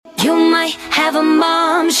might have a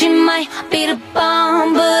mom, she might be the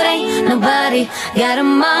bomb, but ain't nobody got a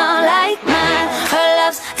mom like mine. Her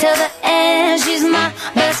love's till the end, she's my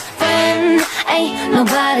best friend. Ain't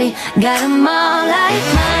nobody got a mom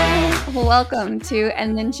like mine. Welcome to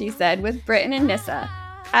And Then She Said with Britton and Nissa.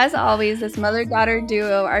 As always, this mother-daughter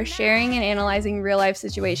duo are sharing and analyzing real-life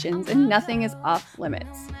situations, and nothing is off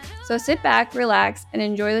limits. So sit back, relax, and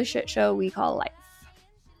enjoy the shit show we call life.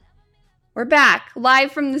 We're back,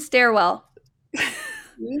 live from the stairwell.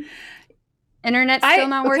 Internet's still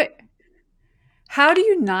not working. Okay. How do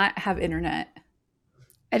you not have internet?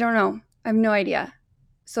 I don't know. I have no idea.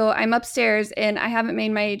 So I'm upstairs, and I haven't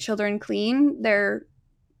made my children clean their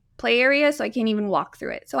play area, so I can't even walk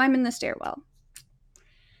through it. So I'm in the stairwell.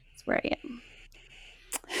 That's where I am.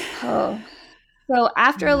 Oh. So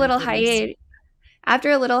after a little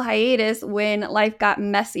hiatus, when life got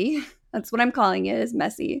messy, that's what I'm calling it, is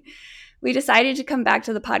messy, we decided to come back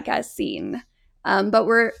to the podcast scene. But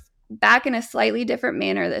we're back in a slightly different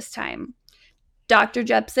manner this time. Dr.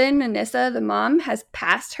 Jepson, Anissa, the mom, has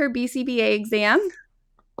passed her BCBA exam.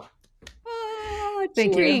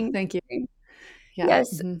 Thank you. Yeah.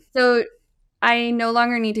 Yes. Mm-hmm. So I no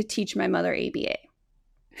longer need to teach my mother ABA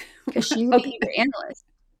because she's a behavior analyst,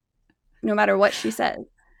 no matter what she says.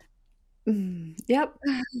 Yep.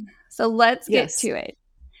 So let's get to it.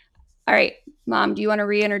 All right, Mom, do you want to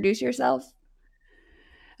reintroduce yourself?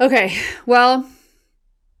 Okay. Well,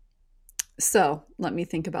 so let me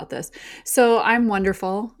think about this. So I'm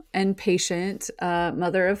wonderful and patient,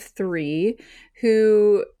 mother of 3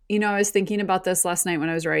 who, I was thinking about this last night when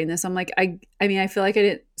I was writing this. I'm like, I mean, I feel like I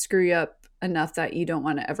didn't screw you up enough that you don't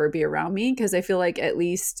want to ever be around me, because I feel like at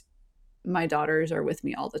least my daughters are with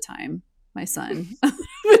me all the time. My son,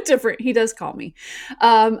 but different. He does call me.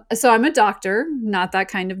 So I'm a doctor, not that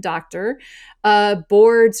kind of doctor,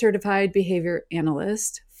 board certified behavior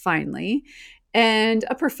analyst, finally, and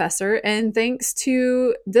a professor. And thanks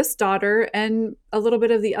to this daughter and a little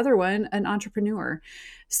bit of the other one, an entrepreneur.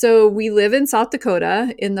 So we live in South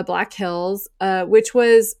Dakota in the Black Hills, which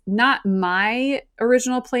was not my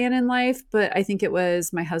original plan in life, but I think it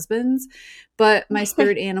was my husband's. But my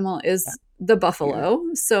spirit animal is the buffalo.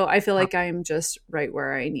 So I feel like I'm just right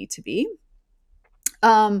where I need to be.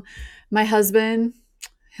 My husband,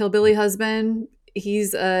 hillbilly husband,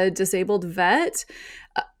 he's a disabled vet,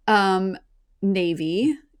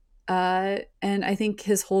 Navy. And I think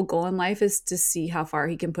his whole goal in life is to see how far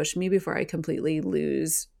he can push me before I completely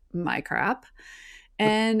lose my crap.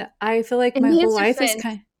 And I feel like my whole life is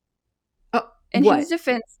kind of... In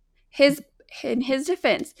his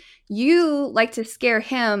defense, you like to scare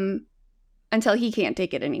him until he can't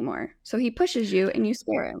take it anymore. So he pushes you and you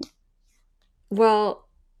scare him. Well,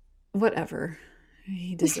 whatever.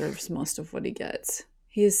 He deserves most of what he gets.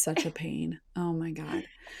 He is such a pain. Oh my God.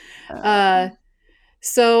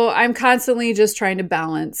 So I'm constantly just trying to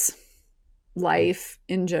balance life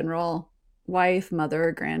in general. Wife,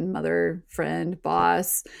 mother, grandmother, friend,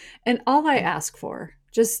 boss. And all I ask for,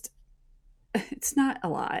 it's not a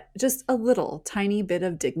lot, just a little tiny bit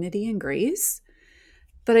of dignity and grace.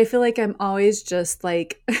 But I feel like I'm always just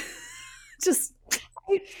like, so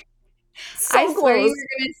I swear you were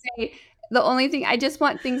going to say the only thing, I just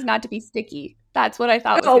want things not to be sticky. That's what I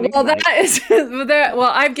thought.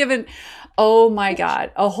 I've given, oh my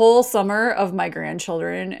God, a whole summer of my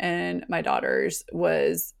grandchildren and my daughters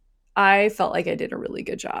I felt like I did a really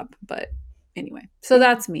good job. But anyway, so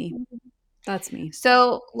that's me. That's me.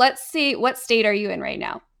 So let's see, what state are you in right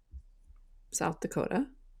now? South Dakota.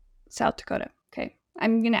 Okay.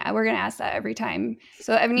 We're gonna ask that every time.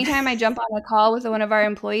 So anytime I jump on a call with one of our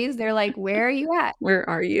employees, they're like, "Where are you at? Where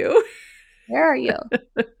are you? Where are you?"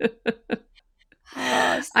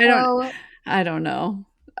 I don't know.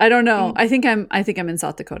 I think I'm in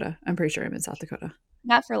South Dakota. I'm pretty sure I'm in South Dakota.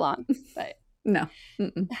 Not for long, but no.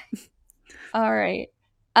 All right.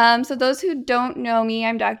 So those who don't know me,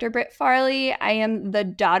 I'm Dr. Britt Farley. I am the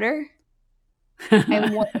daughter.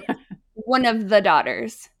 I'm one of the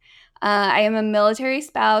daughters. I am a military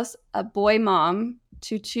spouse, a boy mom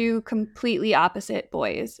to 2 completely opposite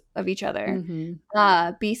boys of each other.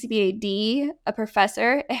 BCBAD, a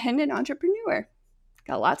professor, and an entrepreneur.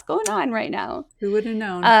 Got lots going on right now. Who would have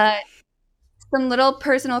known? Some little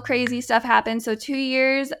personal crazy stuff happened. So 2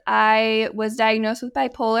 years, I was diagnosed with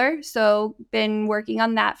bipolar. So been working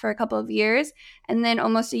on that for a couple of years. And then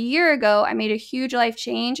almost a year ago, I made a huge life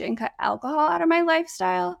change and cut alcohol out of my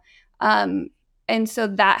lifestyle. And so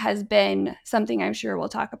that has been something I'm sure we'll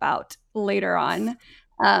talk about later on.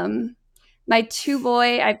 I have 2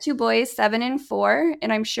 boys, 7 and 4,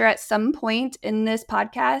 and I'm sure at some point in this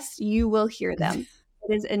podcast, you will hear them.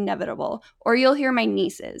 It is inevitable. Or you'll hear my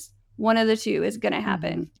nieces. One of the two is going to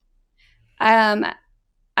happen. I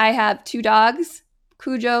have 2 dogs,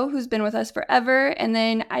 Cujo, who's been with us forever. And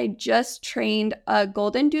then I just trained a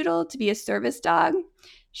golden doodle to be a service dog.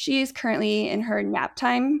 She is currently in her nap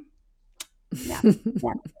time.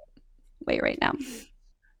 Wait right now.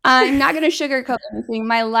 I'm not going to sugarcoat anything.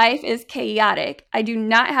 My life is chaotic. I do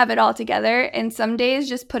not have it all together. And some days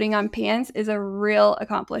just putting on pants is a real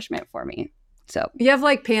accomplishment for me. So you have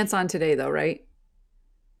like pants on today though, right?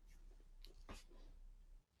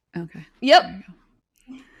 Okay. Yep.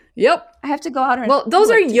 I have to go out. Well,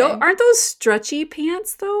 those are aren't those stretchy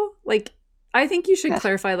pants though? Like, I think you should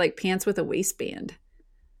clarify like pants with a waistband.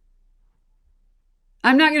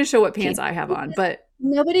 I'm not going to show what pants I have on, but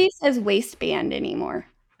nobody says waistband anymore.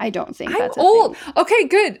 I don't think I'm old. Okay,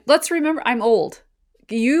 good. Let's remember I'm old.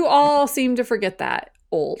 You all seem to forget that.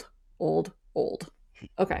 Old.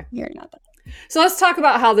 Okay. You're not that. So let's talk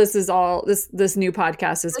about how this is all this new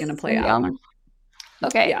podcast is going to play out.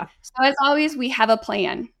 Okay. Yeah. So as always, we have a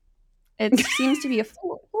plan. It seems to be a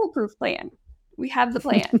foolproof plan. We have the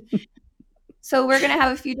plan. So we're going to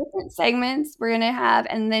have a few different segments. We're going to have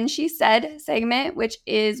And Then She Said segment, which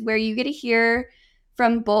is where you get to hear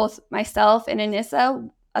from both myself and Anissa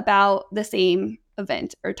about the same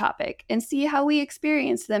event or topic and see how we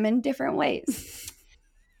experience them in different ways.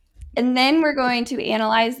 And then we're going to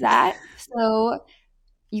analyze that. So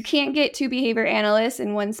you can't get 2 behavior analysts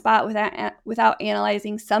in one spot without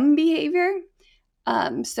analyzing some behavior.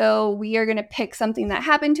 So we are going to pick something that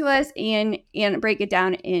happened to us and break it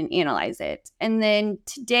down and analyze it. And then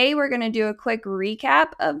today we're going to do a quick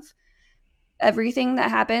recap of everything that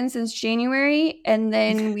happened since January, and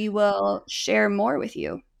then we will share more with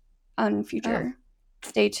you on future.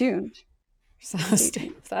 Stay tuned.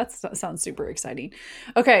 That sounds super exciting.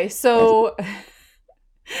 Okay, so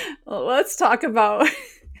let's talk about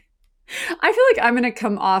I feel like I'm going to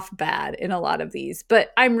come off bad in a lot of these,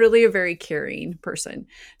 but I'm really a very caring person.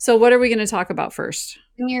 So what are we going to talk about first?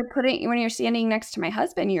 When you're standing next to my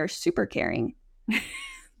husband, you're super caring.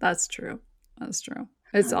 That's true. It's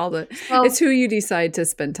it's who you decide to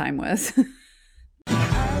spend time with.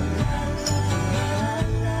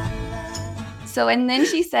 So, and then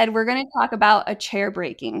she said, we're going to talk about a chair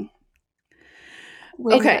breaking.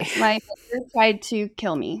 Okay. My husband tried to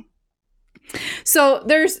kill me. So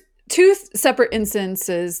there's 2 separate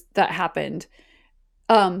instances that happened.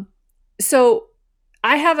 So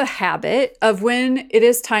I have a habit of when it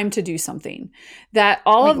is time to do something that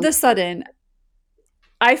all of the sudden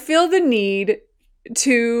I feel the need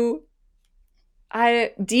to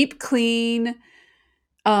deep clean,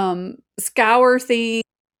 scour things,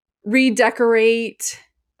 redecorate,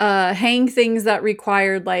 hang things that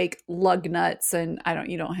required like lug nuts, and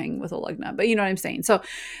you don't hang with a lug nut, but you know what I'm saying.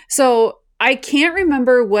 So I can't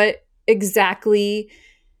remember what exactly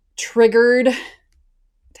triggered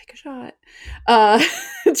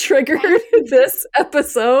this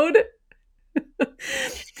episode.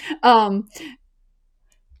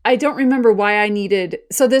 I don't remember why I needed.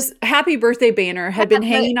 So this happy birthday banner had been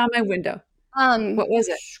hanging on my window. What was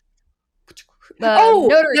it?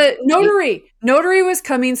 Notary. The notary. Notary was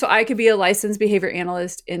coming so I could be a licensed behavior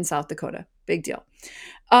analyst in South Dakota. Big deal.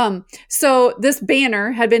 So this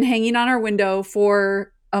banner had been hanging on our window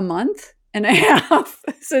for a month and a half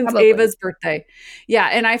since Ava's birthday. Yeah.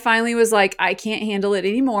 And I finally was like, I can't handle it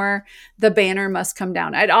anymore. The banner must come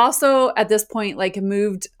down. I'd also at this point like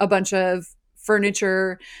moved a bunch of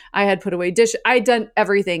furniture. I had put away dishes. I'd done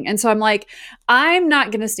everything. And so I'm like, I'm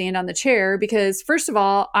not going to stand on the chair because first of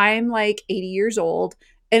all, I'm like 80 years old.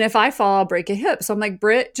 And if I fall, I'll break a hip. So I'm like,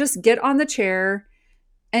 Britt, just get on the chair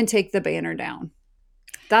and take the banner down.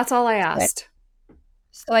 That's all I asked.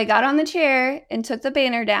 So I got on the chair and took the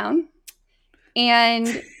banner down.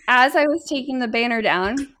 And as I was taking the banner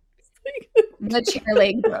down, the chair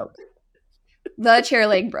leg broke.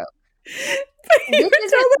 This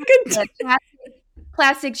isn't a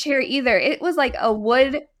plastic chair either. It was like a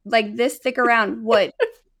wood, like this thick around wood.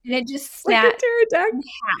 And it just snapped. Like a pterodactyl.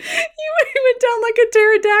 You went down like a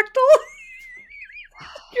pterodactyl.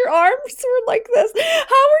 Your arms were like this. How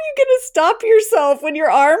are you going to stop yourself when your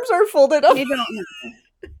arms are folded up? I don't know.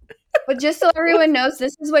 But just so everyone knows,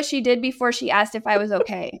 this is what she did before she asked if I was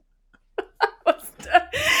okay. It was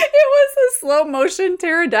a slow motion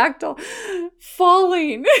pterodactyl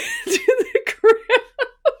falling to the ground.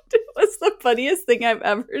 It was the funniest thing I've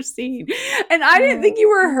ever seen. And I didn't think you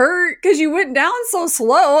were hurt because you went down so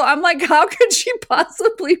slow. I'm like, how could she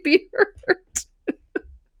possibly be hurt?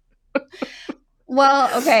 Well,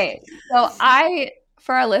 okay. So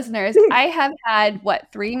for our listeners, I have had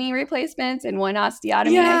 3 knee replacements and 1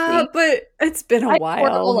 osteotomy. Yeah, but it's been a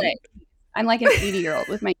while. I'm like an 80-year-old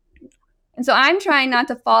with my. And so I'm trying not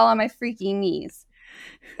to fall on my freaking knees.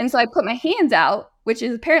 And so I put my hands out, which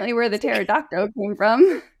is apparently where the pterodactyl came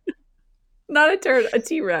from. Not a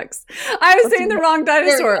T-Rex. I was saying the wrong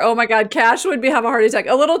dinosaur. Oh my God, Cash would have a heart attack.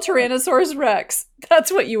 A little Tyrannosaurus Rex.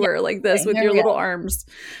 That's what you were, like this, with your little arms.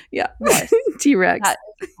 Yeah. Yes. T-Rex. That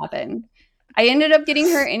happened. I ended up getting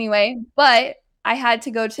hurt anyway, but I had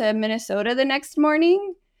to go to Minnesota the next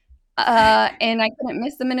morning, and I couldn't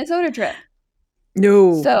miss the Minnesota trip.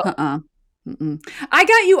 No. So I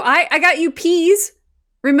got you peas.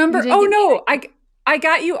 Remember? Oh no, I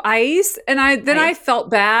got you ice, and I felt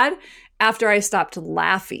bad after I stopped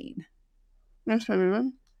laughing. That's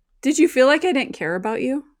funny. Did you feel like I didn't care about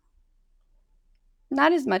you?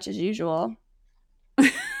 Not as much as usual.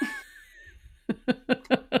 It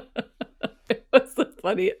was so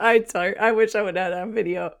funny. I wish I would have that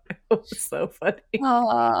video. It was so funny.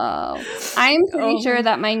 Oh, I'm pretty sure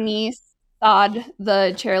that my niece thawed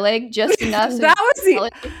the chair leg just enough.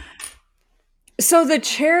 So the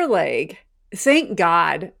chair leg. Thank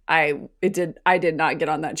God I did not get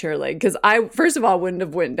on that chair leg, because I, first of all, wouldn't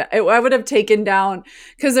have went down. I would have taken down,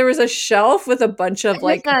 because there was a shelf with a bunch of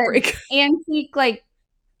like antique like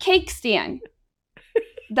cake stand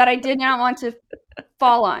that I did not want to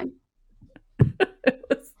fall on.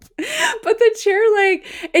 But the chair leg,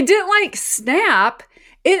 it didn't like snap.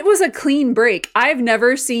 It was a clean break. I've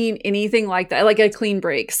never seen anything like that, like a clean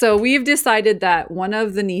break. So we've decided that one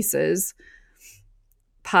of the nieces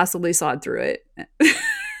possibly sawed through it.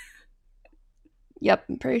 Yep,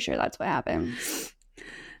 I'm pretty sure that's what happened.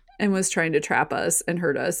 And was trying to trap us and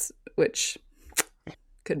hurt us, which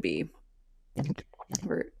could be.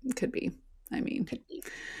 Or could be. I mean, could be.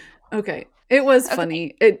 Okay. It was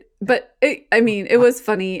funny. It was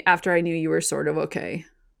funny after I knew you were sort of okay.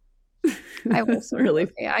 I was really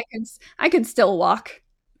okay. I could still walk.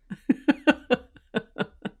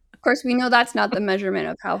 Of course, we know that's not the measurement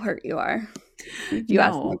of how hurt you are. If you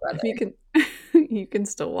ask my brother. You can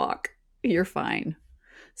still walk. You're fine.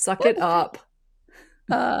 Suck it up.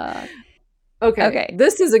 Okay.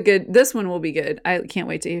 This one will be good. I can't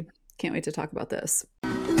wait to talk about this.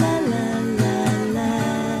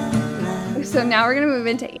 So now we're going to move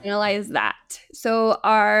into analyze that. So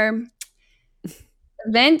our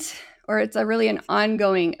event, or it's really an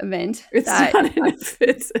ongoing event. It's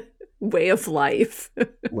a way of life.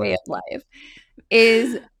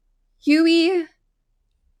 Is Huey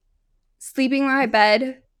sleeping in my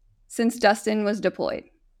bed since Dustin was deployed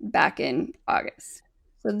back in August.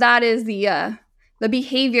 So that is the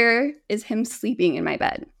behavior is him sleeping in my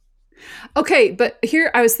bed. Okay, but here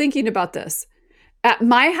I was thinking about this. At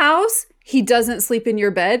my house, he doesn't sleep in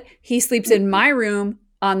your bed. He sleeps in my room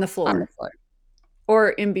on the floor. On the floor. Or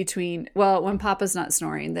in between. Well, when Papa's not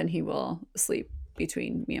snoring, then he will sleep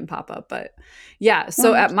between me and Papa. But yeah,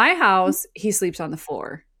 so at my house, he sleeps on the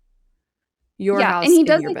floor. Your house, and he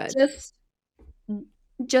doesn't your bed.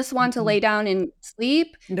 Just want to lay down and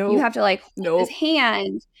sleep. No, you have to like hold his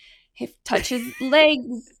hand, touch his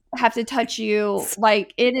legs, have to touch you.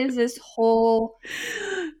 Like it is this whole.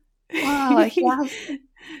 And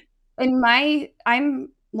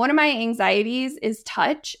one of my anxieties is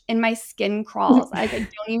touch, and my skin crawls. I don't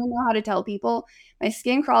even know how to tell people. My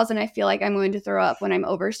skin crawls, and I feel like I'm going to throw up when I'm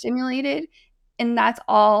overstimulated. And that's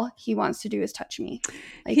all he wants to do is touch me.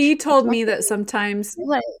 Like, he told me that sometimes,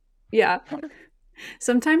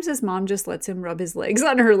 sometimes his mom just lets him rub his legs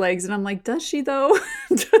on her legs. And I'm like, does she though?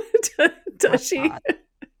 Does she?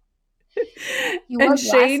 And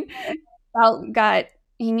Shane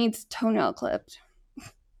he needs toenail clipped.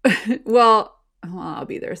 Well, I'll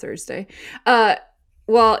be there Thursday.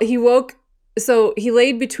 He woke. So he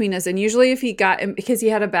laid between us, and usually if he got him, because he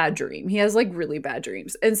had a bad dream, he has like really bad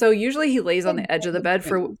dreams. And so usually he lays on the edge of the bed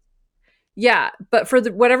but for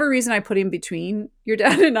whatever reason, I put him between your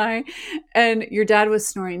dad and I, and your dad was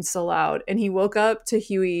snoring so loud, and he woke up to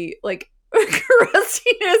Huey like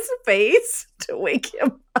caressing his face to wake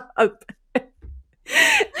him up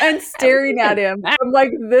and staring at him. I'm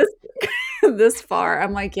like, this far.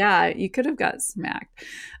 I'm like, yeah, you could have got smacked.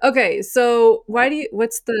 Okay, so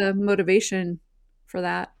what's the motivation for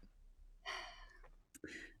that?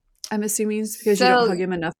 I'm assuming it's because you don't hug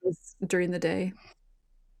him enough during the day.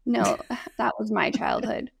 No, that was my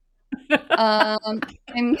childhood.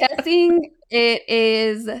 I'm guessing it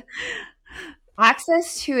is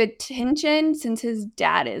access to attention since his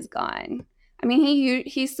dad is gone. I mean,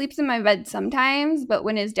 he sleeps in my bed sometimes, but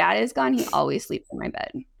when his dad is gone, he always sleeps in my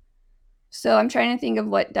bed. So I'm trying to think of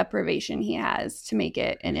what deprivation he has to make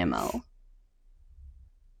it an MO.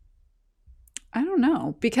 I don't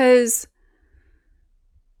know, because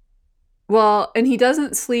Well, and he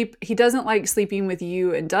doesn't like sleeping with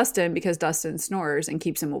you and Dustin because Dustin snores and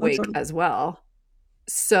keeps him awake as well.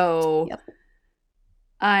 So Yep.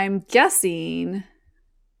 I'm guessing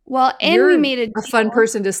Well, and you're we made a fun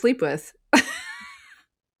person to sleep with.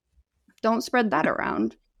 Don't spread that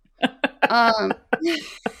around. We had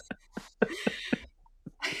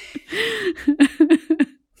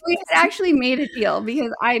actually made a deal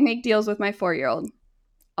because I make deals with my 4-year-old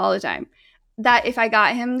all the time that if I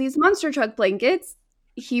got him these monster truck blankets,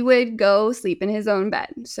 he would go sleep in his own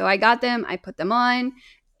bed. So I got them, I put them on,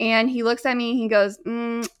 and he looks at me, he goes,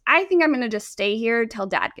 I think I'm going to just stay here till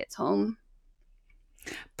Dad gets home.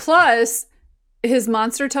 Plus, his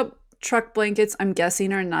monster truck blankets, I'm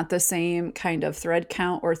guessing, are not the same kind of thread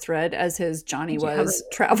count or thread as his Johnny Was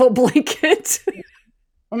travel blanket.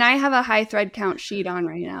 And I have a high thread count sheet on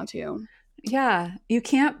right now too. Yeah, you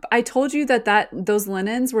can't. I told you that those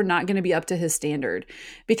linens were not going to be up to his standard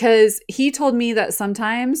because he told me that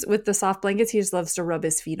sometimes with the soft blankets, he just loves to rub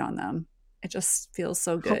his feet on them. It just feels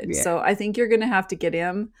so good. Yeah. So I think you're going to have to get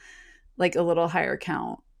him like a little higher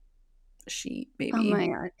count sheet, maybe. Oh my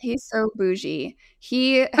God. He's so bougie.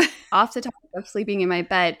 He, off the topic of sleeping in my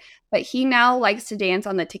bed, but he now likes to dance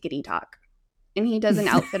on the tickety talk. And he does an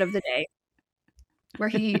outfit of the day where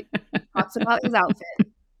he talks about his outfit.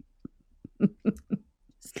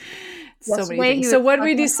 So many things. So what did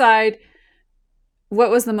we decide? What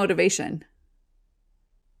was the motivation?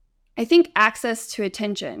 I think access to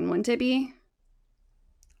attention, wouldn't it be?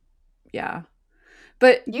 Yeah.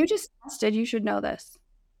 But you just tested. You should know this.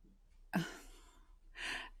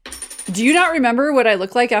 Do you not remember what I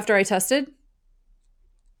looked like after I tested?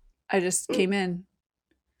 I just came in.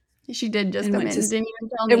 She did just come in. Didn't even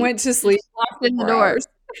tell me. And went to sleep. Locked in the doors.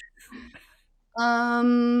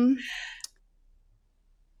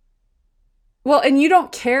 Well, and you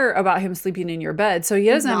don't care about him sleeping in your bed. So he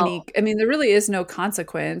doesn't have any, I mean, there really is no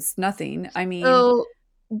consequence, nothing. I mean. So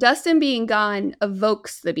Dustin being gone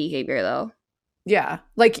evokes the behavior though. Yeah.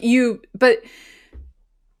 But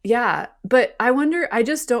I wonder, I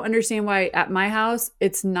just don't understand why at my house,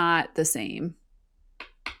 it's not the same.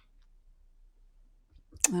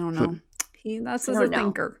 I don't know. That's a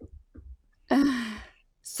thinker.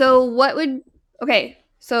 So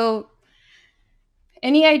so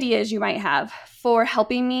any ideas you might have for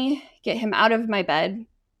helping me get him out of my bed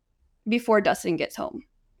before Dustin gets home?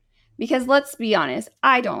 Because let's be honest,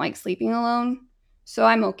 I don't like sleeping alone. So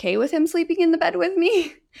I'm okay with him sleeping in the bed with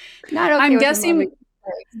me. Not okay with him legs,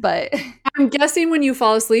 but I'm guessing when you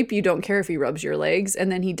fall asleep, you don't care if he rubs your legs.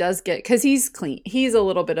 And then he does because he's clean. He's a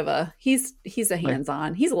little bit of he's a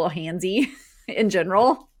hands-on. He's a little handsy in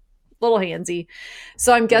general. Little handsy.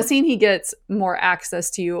 So I'm guessing he gets more access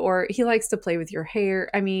to you, or he likes to play with your hair.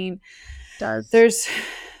 I mean, there's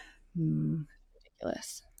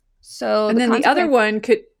ridiculous. So and then the other one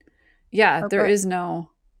could, the other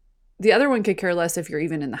one could care less if you're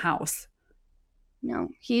even in the house. No,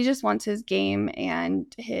 he just wants his game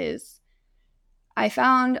and I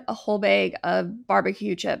found a whole bag of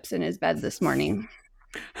barbecue chips in his bed this morning.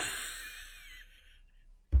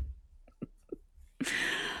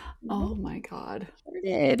 Oh my God. Sure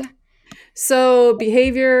did. So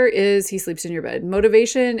behavior is he sleeps in your bed.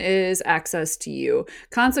 Motivation is access to you.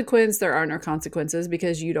 Consequence, there are no consequences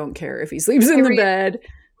because you don't care if he sleeps in the bed.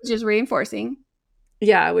 Which is reinforcing.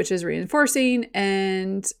 Yeah, which is reinforcing.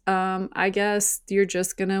 And I guess you're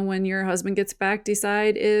just going to, when your husband gets back,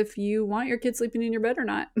 decide if you want your kid sleeping in your bed or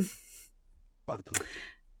not. I'm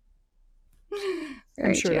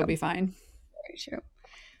sure it'll be fine. Very true.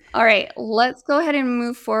 All right, let's go ahead and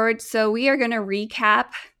move forward. So we are going to recap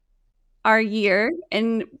our year,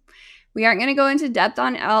 and we aren't going to go into depth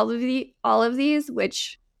on all of these,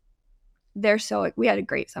 which we had a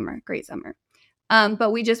great summer.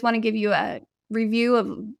 But we just want to give you a review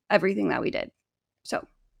of everything that we did. So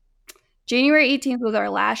January 18th was our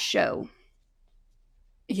last show.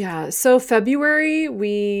 Yeah. So February,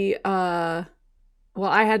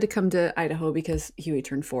 I had to come to Idaho because Huey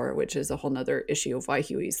turned 4, which is a whole nother issue of why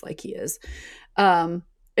Huey's like he is. And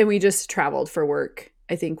we just traveled for work,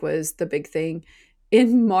 I think was the big thing.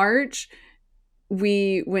 In March,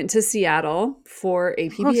 we went to Seattle for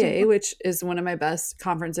APBA, which is one of my best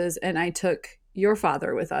conferences. And I took your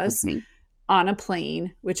father with us on a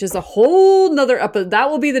plane, which is a whole nother episode. That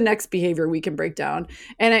will be the next behavior we can break down.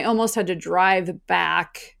 And I almost had to drive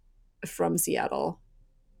back from Seattle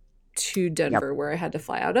to Denver, where I had to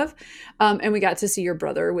fly out of. And we got to see your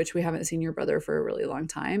brother, which we haven't seen your brother for a really long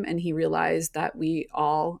time. And he realized that we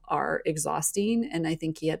all are exhausting. And I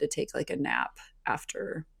think he had to take like a nap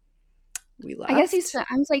after we left. I guess I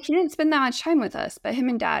was like, he didn't spend that much time with us, but him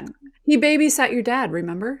and Dad. He babysat your dad,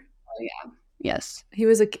 remember? yeah. Yes. He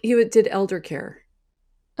did elder care.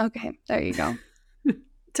 Okay. There you go.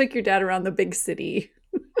 Took your dad around the big city.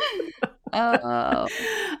 Oh.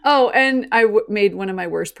 Oh, and I made one of my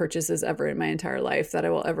worst purchases ever in my entire life that I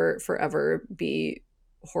will ever forever be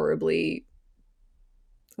horribly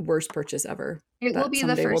worst purchase ever. It will be the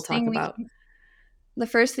someday we'll first talk thing about. the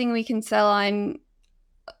first thing we can sell on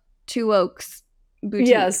Two Oaks Boutique.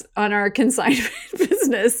 Yes, on our consignment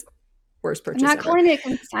business. Worst purchase I'm not ever. calling it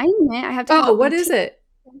consignment. I have to. Oh, what is it?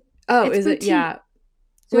 Oh, It's is it? boutique. Yeah.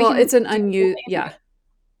 So we Well, can it's an do unused. something. Yeah.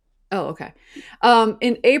 Oh, okay.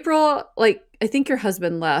 In April, like I think your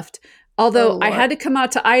husband left, although I Lord. had to come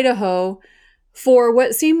out to Idaho for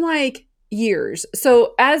what seemed like years.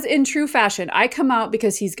 So, as in true fashion, I come out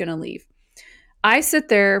because he's going to leave. I sit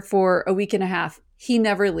there for a week and a half. He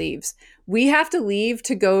never leaves. We have to leave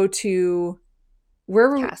to go to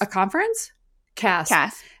Cass. a conference? Cass.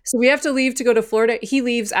 Cass. So we have to leave to go to Florida. He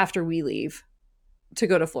leaves after we leave to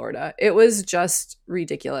go to Florida. It was just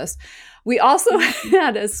ridiculous. We also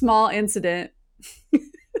had a small incident,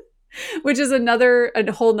 which is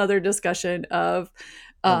a whole nother discussion of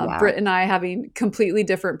wow. Britt and I having completely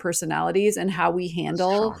different personalities and how we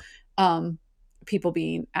handle people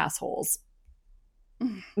being assholes.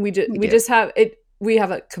 We just have it. We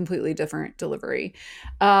have a completely different delivery.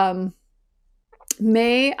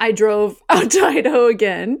 May, I drove out to Idaho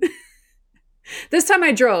again. This time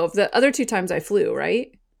I drove. The other 2 times I flew,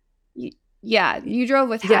 right? Yeah, you drove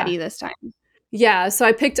with Hattie this time. Yeah, so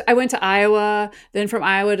I went to Iowa, then from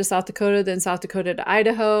Iowa to South Dakota, then South Dakota to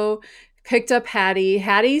Idaho, picked up Hattie.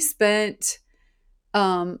 Hattie spent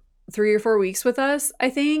 3 or 4 weeks with us,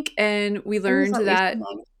 I think, and we learned that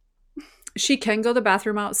she can go to the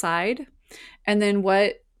bathroom outside, and then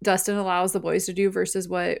what Dustin allows the boys to do versus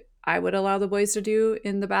what I would allow the boys to do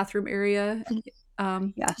in the bathroom area.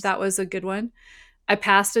 Yes. That was a good one. I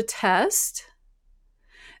passed a test.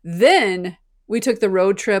 Then we took the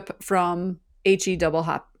road trip from HE double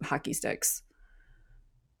hockey sticks.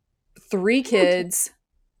 3 kids.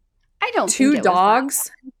 I don't 2 think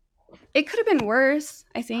dogs. It could have been worse,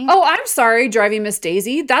 I think. Oh, I'm sorry, driving Miss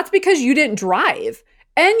Daisy. That's because you didn't drive.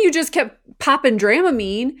 And you just kept popping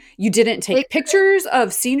Dramamine. You didn't take pictures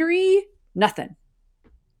of scenery. Nothing.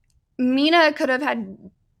 Mina could have had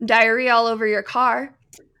diarrhea all over your car.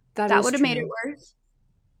 That would have made it worse.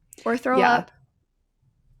 Or throw up.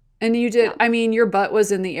 And you did. Yeah. I mean, your butt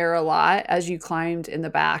was in the air a lot as you climbed in the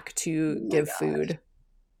back to give food.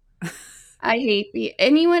 I hate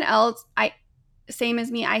anyone else. Same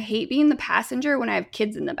as me. I hate being the passenger when I have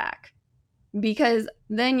kids in the back, because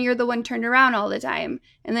then you're the one turned around all the time,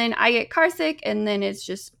 and then I get car sick, and then it's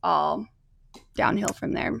just all downhill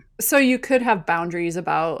from there. So you could have boundaries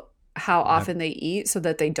about how often they eat so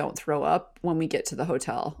that they don't throw up when we get to the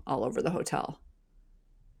hotel, all over the hotel.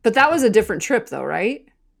 But that was a different trip though, right?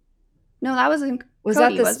 No, that was in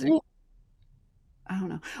Cody, wasn't it? I don't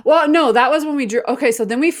know. Well, no, that was when we drove. Okay, so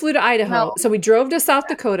then we flew to Idaho. No. So we drove to South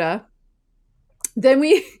Dakota. Then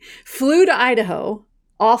we flew to Idaho,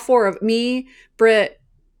 all 4 of me, Britt,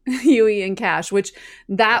 Huey, and Cash, which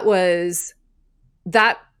that was,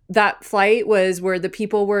 that flight was where the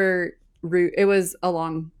people were, that was a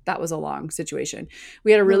long situation.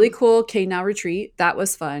 We had a really cool K-Now retreat. That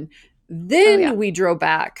was fun. Then we drove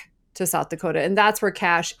back to South Dakota, and that's where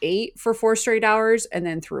Cash ate for 4 straight hours and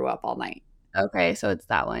then threw up all night. Okay, so it's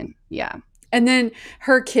that one. Yeah. And then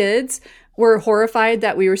her kids were horrified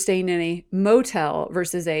that we were staying in a motel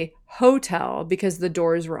versus a hotel because the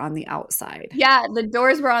doors were on the outside. Yeah, the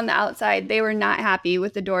doors were on the outside. They were not happy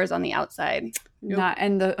with the doors on the outside. Nope.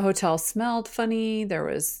 And the hotel smelled funny. There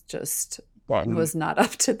was just was not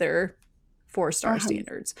up to their 4-star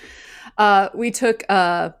standards. We took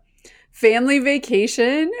a family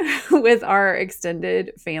vacation with our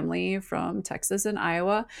extended family from Texas and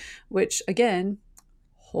Iowa, which again,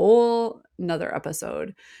 whole another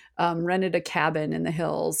episode. Rented a cabin in the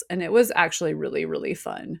hills, and it was actually really, really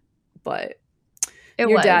fun. But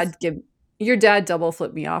your dad double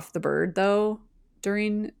flipped me off the bird though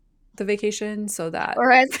during the vacation, so that,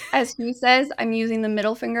 or as he says, I'm using the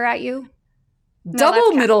middle finger at you.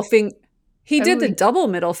 Double middle finger. He did the double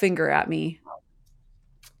middle finger at me.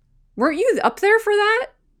 Weren't you up there for that?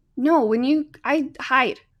 No, I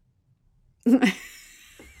hide.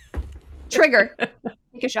 Trigger.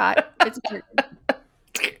 Take a shot. It's a trigger.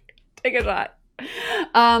 Take a shot.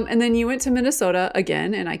 And then you went to Minnesota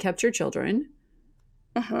again, and I kept your children.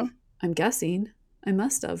 Uh-huh. I'm guessing. I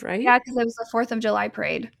must have, right? Yeah, because it was the 4th of July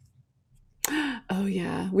parade. Oh,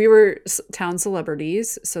 yeah. We were town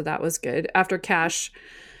celebrities, so that was good. After Cash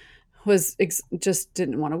was just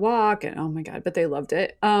didn't want to walk, and oh my God, but they loved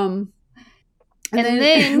it. And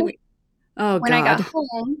then Oh, When I got God.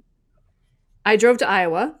 home I drove to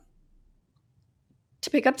Iowa. to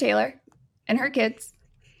pick up Taylor and her kids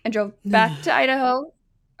and drove back to Idaho,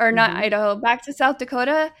 or not Mhm. Idaho, back to South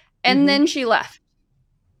Dakota, and Mhm. then she left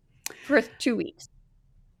for 2 weeks.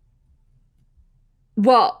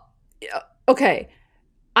 Well, okay.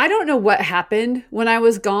 I don't know what happened when I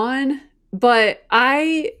was gone, but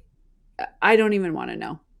I don't even want to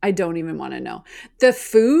know. I don't even want to know. The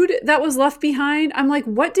food that was left behind, I'm like,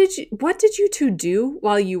 what did you two do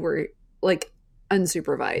while you were like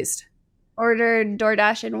unsupervised? Ordered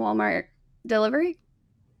DoorDash and Walmart delivery.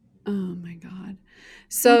 Oh my God.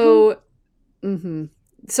 So,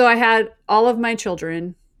 so I had all of my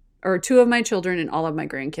children, or two of my children and all of my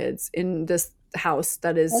grandkids in this house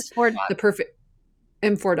that is That's 4 dogs. the perfect,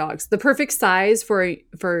 and 4 dogs, the perfect size for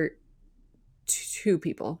 2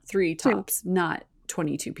 people, 3 tops, not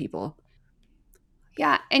 22 people.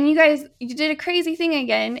 Yeah, and you guys, you did a crazy thing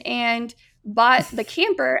again and bought the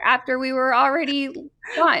camper after we were already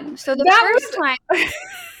gone. So the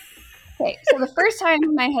first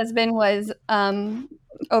time my husband was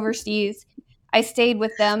overseas, I stayed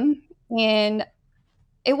with them, and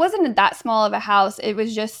it wasn't that small of a house. It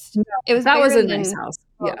was just it was That was a bigger nice than house.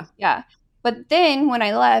 most. Yeah. But then when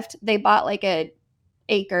I left, they bought like a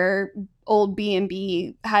acre old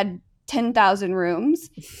B&B, had 10,000 rooms.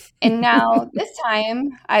 And now this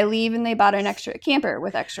time I leave and they bought an extra camper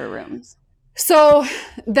with extra rooms. So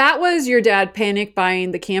that was your dad panic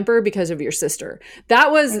buying the camper because of your sister.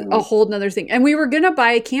 That was a whole nother thing. And we were going to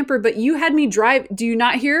buy a camper, but you had me drive. Do you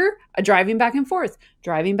not hear? Driving back and forth,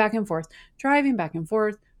 driving back and forth, driving back and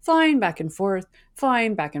forth, flying back and forth,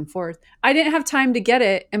 flying back and forth. I didn't have time to get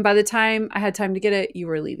it. And by the time I had time to get it, you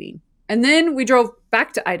were leaving. And then we drove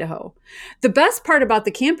back to Idaho. The best part about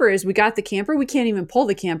the camper is we got the camper. We can't even pull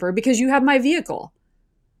the camper because you have my vehicle.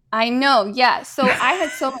 I know, yeah. So I had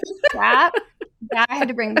so much crap that I had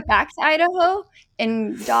to bring back to Idaho,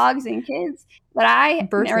 and dogs and kids. But I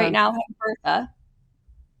right now have Bertha,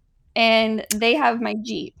 and they have my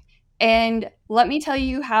Jeep. And let me tell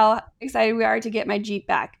you how excited we are to get my Jeep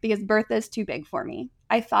back, because Bertha is too big for me.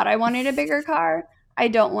 I thought I wanted a bigger car. I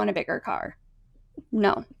don't want a bigger car.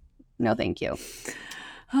 No, thank you.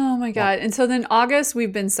 Oh my God. And so then August,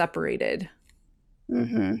 we've been separated.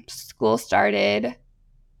 School started.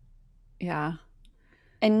 Yeah.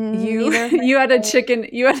 And you had a chicken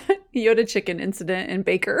incident in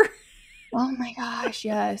Baker. Oh my gosh,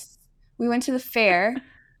 yes. We went to the fair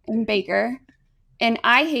in Baker, and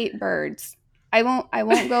I hate birds. I won't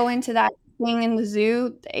go into that thing in the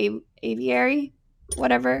zoo, the aviary,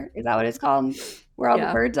 whatever. Is that what it's called? Where all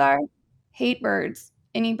the birds are? Hate birds.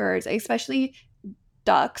 Any birds, especially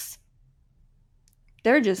ducks.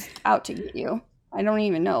 They're just out to get you. I don't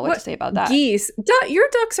even know what to say about that. Geese. Your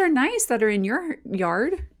ducks are nice that are in your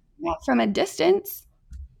yard. Yeah, from a distance.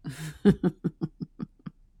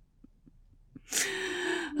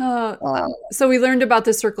 So we learned about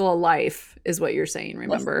the circle of life is what you're saying,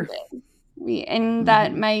 remember?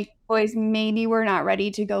 That my boys maybe were not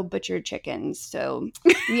ready to go butcher chickens. So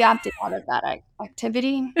we opted out of that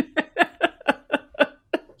activity.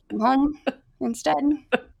 Home instead.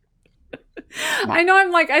 I know.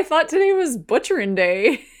 I'm like, I thought today was butchering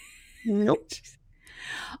day. Nope.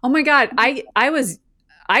 Oh my God. I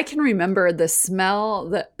can remember the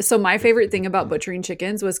smell. So my favorite thing about butchering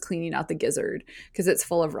chickens was cleaning out the gizzard, because it's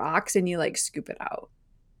full of rocks and you like scoop it out.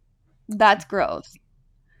 That's gross.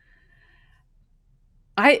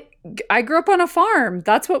 I grew up on a farm.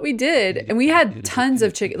 That's what we did. And we had tons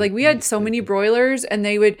of chicken. Like we had so many broilers, and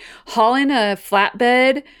they would haul in a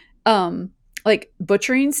flatbed, like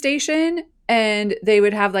butchering station, and they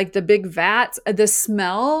would have like the big vats. The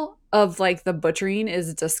smell of like the butchering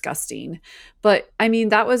is disgusting. But I mean,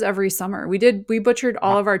 that was every summer. We butchered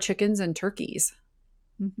all of our chickens and turkeys.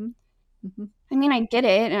 I mean, I get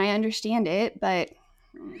it and I understand it, but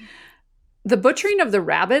the butchering of the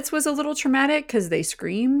rabbits was a little traumatic because they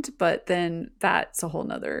screamed, but then that's a whole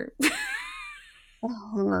nother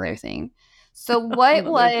thing. So what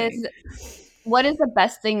is the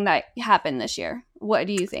best thing that happened this year? What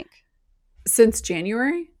do you think? Since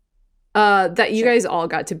January? That you guys all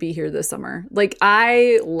got to be here this summer. Like,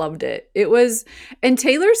 I loved it. It was, and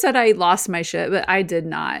Taylor said I lost my shit, but I did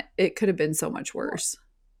not. It could have been so much worse.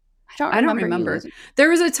 I don't remember. There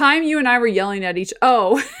was a time you and I were yelling at each.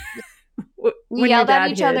 We yelled at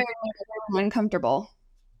each other and made everyone uncomfortable.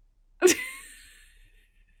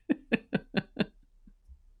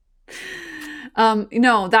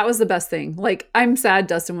 No, that was the best thing. Like, I'm sad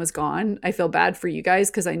Dustin was gone. I feel bad for you guys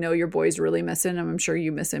because I know your boys really miss him. I'm sure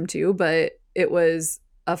you miss him too, but it was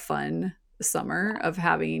a fun summer of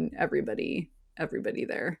having everybody everybody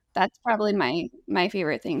there. That's probably my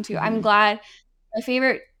favorite thing too. I'm glad. My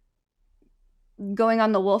favorite going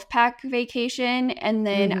on the Wolfpack vacation, and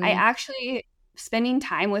then I actually spending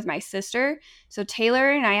time with my sister. So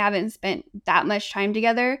Taylor and I haven't spent that much time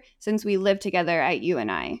together since we lived together at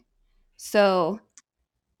UNI. So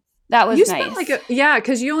that was nice. Because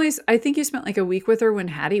I think you spent like a week with her when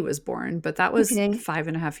Hattie was born, but that was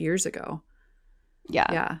 5.5 years ago.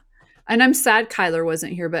 Yeah. And I'm sad Kyler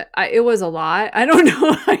wasn't here, but it was a lot. I don't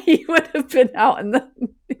know how he would have been out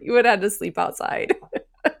he would have had to sleep outside.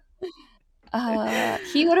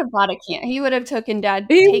 He would have bought a can. He would have taken dad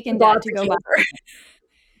to go buy.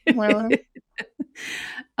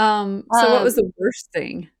 So what was the worst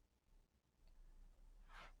thing?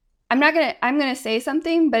 I'm gonna say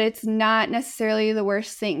something, but it's not necessarily the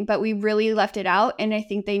worst thing, but we really left it out, and I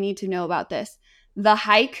think they need to know about this. The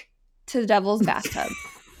hike to the Devil's Bathtub.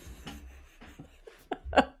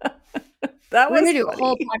 We're gonna do a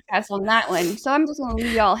whole podcast on that one, so I'm just gonna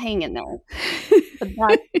leave y'all hanging there.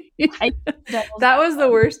 That was the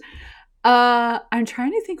worst. I'm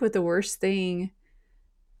trying to think what the worst thing.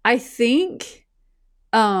 I think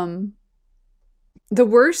the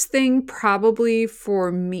worst thing probably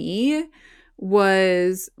for me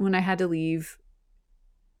was when I had to leave.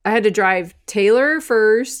 I had to drive Taylor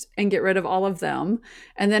first and get rid of all of them.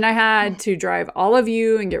 And then I had to drive all of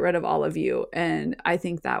you and get rid of all of you. And I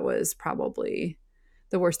think that was probably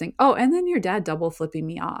the worst thing. Oh, and then your dad double flipping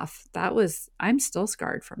me off. I'm still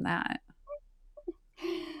scarred from that.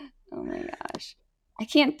 Oh my gosh. I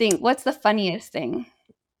can't think. What's the funniest thing?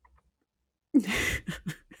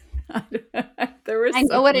 I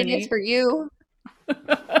know what it is for you.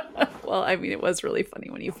 Well, I mean, it was really funny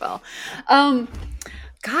when you fell.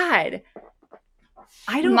 God,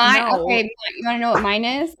 I don't know. Okay, you want to know what mine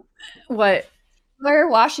is? What? We're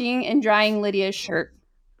washing and drying Lydia's shirt.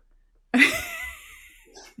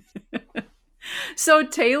 So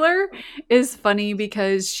Taylor is funny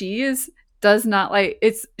because she is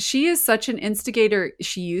such an instigator.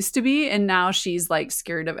 She used to be, and now she's like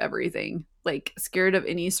scared of everything, like scared of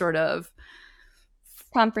any sort of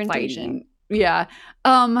confrontation. Fighting. Yeah.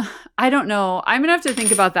 I don't know. I'm gonna have to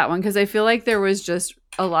think about that one because I feel like there was just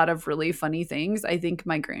a lot of really funny things. I think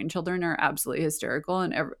my grandchildren are absolutely hysterical,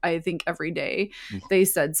 and I think every day they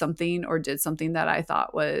said something or did something that I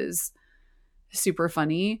thought was super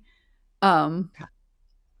funny.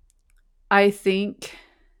 I think,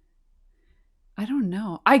 I don't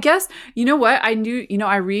know. I guess, you know what? I'm going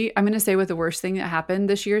to say what the worst thing that happened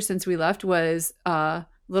this year since we left was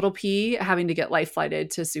little P having to get life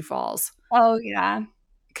flighted to Sioux Falls. Oh, yeah.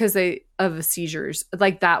 Because of seizures.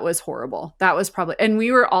 Like, that was horrible. That was probably, and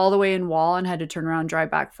we were all the way in Wall and had to turn around and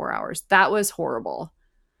drive back 4 hours. That was horrible.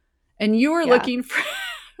 And you were looking for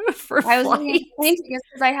I was looking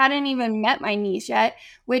because I hadn't even met my niece yet,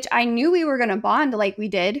 which I knew we were going to bond like we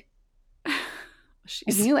did.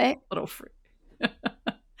 She's I knew it. A little free.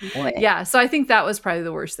 Yeah, so I think that was probably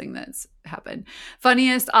the worst thing that's happened.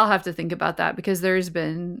 Funniest, I'll have to think about that because there's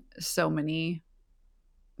been so many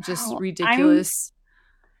just ridiculous.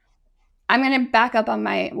 I'm going to back up on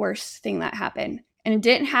my worst thing that happened. And it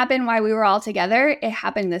didn't happen while we were all together. It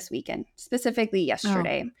happened this weekend, specifically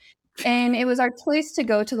yesterday. Oh. And it was our choice to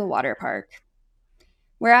go to the water park,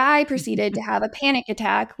 where I proceeded to have a panic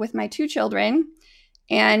attack with my 2 children.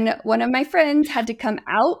 And one of my friends had to come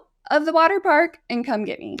out of the water park and come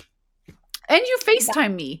get me. And you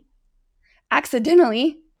FaceTime me.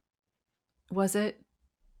 Accidentally. Was it?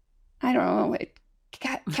 I don't know.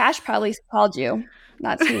 Cash probably called you.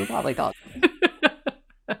 That's who probably called you.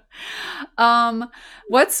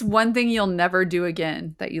 What's one thing you'll never do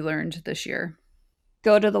again that you learned this year?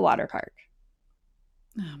 Go to the water park.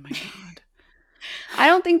 Oh my God. I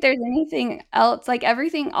don't think there's anything else. Like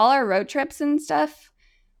everything, all our road trips and stuff,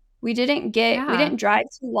 we didn't drive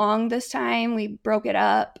too long this time. We broke it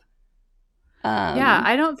up. Yeah,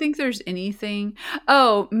 I don't think there's anything.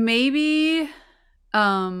 Oh, maybe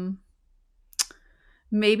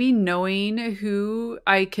knowing who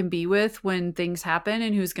I can be with when things happen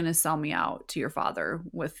and who's going to sell me out to your father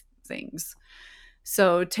with things.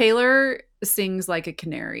 So Taylor sings like a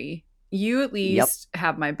canary. You at least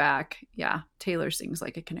have my back. Yeah, Taylor sings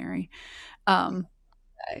like a canary.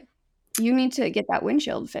 You need to get that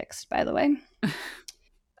windshield fixed, by the way.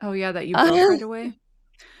 Oh, yeah, that you broke right away?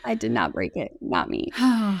 I did not break it. Not me.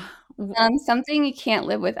 Something you can't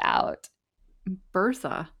live without.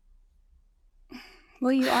 Bertha.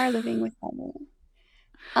 Well, you are living with me.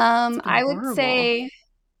 I would say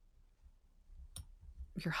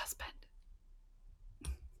your husband.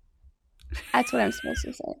 That's what I'm supposed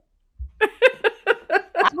to say.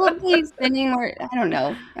 Probably spending more. I don't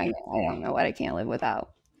know. I don't know what I can't live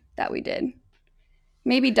without that we did.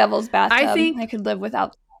 Maybe Devil's Bathtub. I think I could live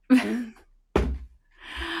without.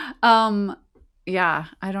 Yeah,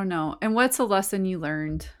 I don't know. And what's a lesson you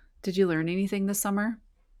learned? Did you learn anything this summer?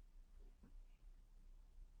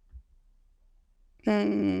 How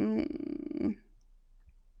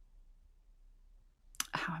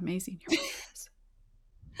amazing your mom is.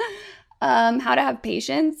 How to have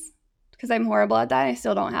patience, because I'm horrible at that. I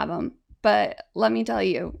still don't have them. But let me tell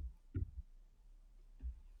you,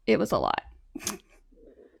 it was a lot.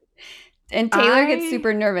 And Taylor gets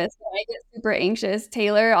super nervous. When I get super anxious,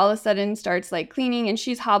 Taylor all of a sudden starts like cleaning, and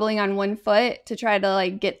she's hobbling on one foot to try to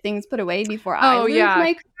like get things put away before I lose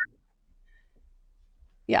my.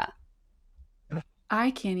 Yeah.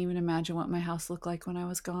 I can't even imagine what my house looked like when I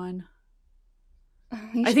was gone.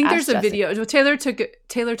 I think there's a video. Taylor took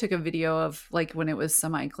a video of like when it was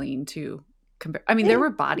semi-clean to compare. I mean, there were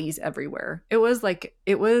bodies everywhere. It was God.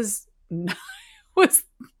 It was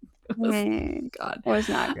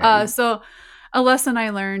not good. So a lesson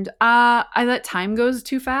I learned, I let time goes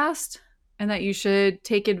too fast, and that you should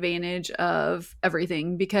take advantage of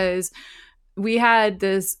everything, because we had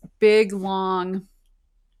this big, long,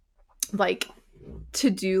 like,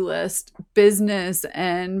 to-do list, business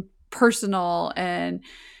and personal, and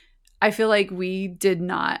I feel like we did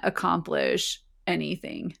not accomplish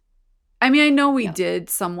anything. I mean, I know we did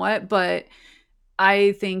somewhat, but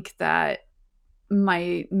I think that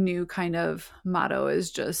my new kind of motto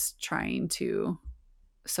is just trying to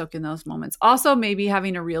soak in those moments. Also, maybe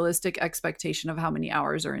having a realistic expectation of how many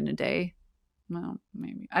hours are in a day. Well,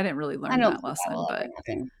 maybe I didn't really learn that lesson, but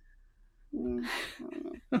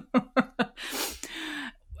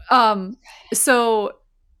so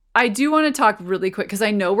I do want to talk really quick, because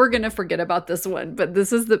I know we're going to forget about this one, but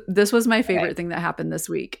this was my favorite thing that happened this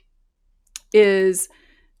week. Is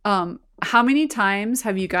how many times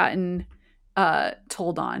have you gotten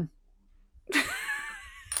told on?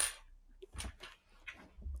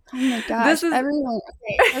 Oh my gosh, everyone.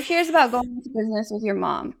 Okay, so here's about going into business with your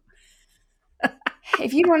mom.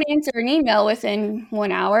 If you don't answer an email within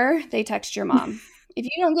 1 hour, they text your mom. If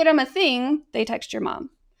you don't get them a thing, they text your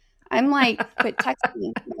mom. I'm like, quit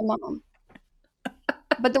texting my mom.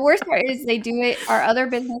 But the worst part is they do it. Our other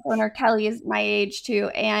business owner, Kelly, is my age too,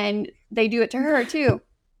 and they do it to her too.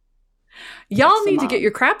 Y'all need to get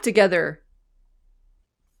your crap together.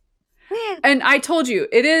 And I told you,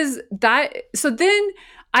 it is that. So then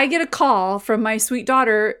I get a call from my sweet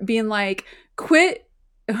daughter being like, quit.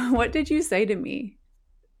 What did you say to me?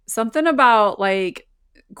 Something about like,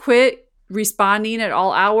 quit responding at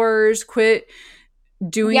all hours, quit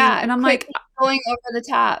doing. And I'm like, going over the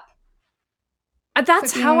top.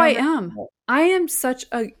 That's how I am. I am such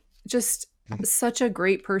a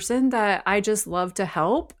great person that I just love to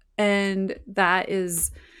help. And that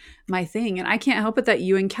is my thing. And I can't help it that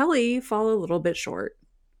you and Kelly fall a little bit short.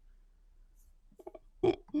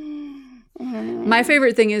 My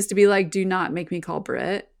favorite thing is to be like, do not make me call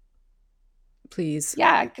Britt. Please.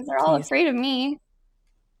 Yeah, because they're all afraid of me.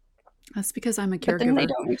 That's because I'm a caregiver. But then they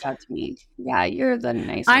don't reach out to me. Yeah, you're the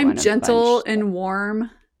nice one. I'm of gentle the bunch. and warm.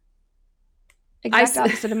 Exact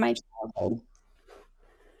opposite of my childhood.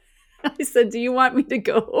 I said, do you want me to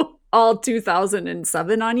go all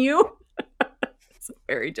 2007 on you? It's a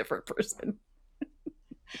very different person.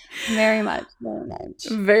 Very much. Very much.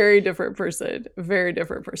 Very different person. Very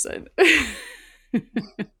different person.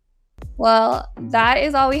 Well, that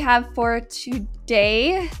is all we have for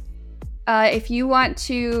today. You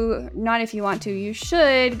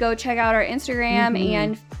should go check out our Instagram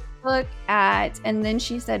and look at And Then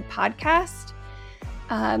She Said podcast.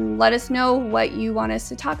 Let us know what you want us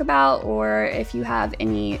to talk about, or if you have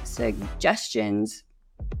any suggestions,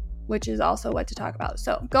 which is also what to talk about.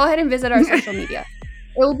 So go ahead and visit our social media.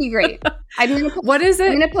 It will be great. What is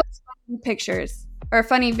it? I'm going to post funny pictures or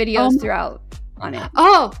funny videos throughout on it.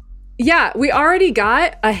 Oh, yeah. We already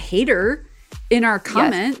got a hater in our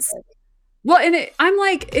comments. Yes. Well, and I'm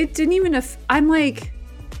like, it didn't even, I'm like,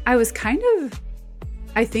 I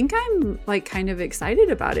think I'm like kind of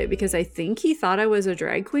excited about it, because I think he thought I was a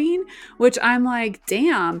drag queen, which I'm like,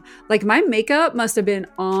 damn, like my makeup must have been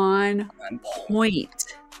on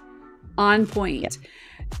point.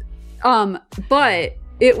 Yeah. But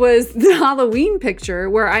it was the Halloween picture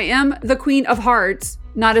where I am the Queen of Hearts,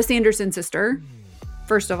 not a Sanderson sister,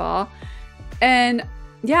 first of all. And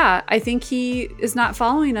yeah, I think he is not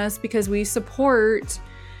following us because we support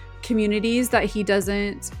communities that he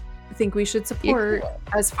doesn't think we should support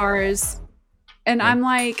as far as, and I'm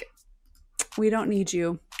like, We don't need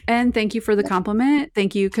you. And thank you for the compliment.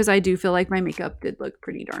 Thank you, because I do feel like my makeup did look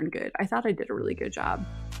pretty darn good. I thought I did a really good job.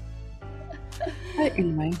 But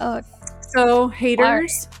anyway. Oh, So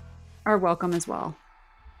haters are welcome as well.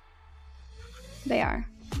 they are.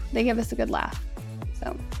 They give us a good laugh.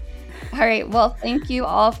 So, all right. Well, thank you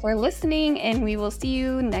all for listening, and we will see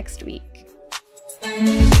you next week.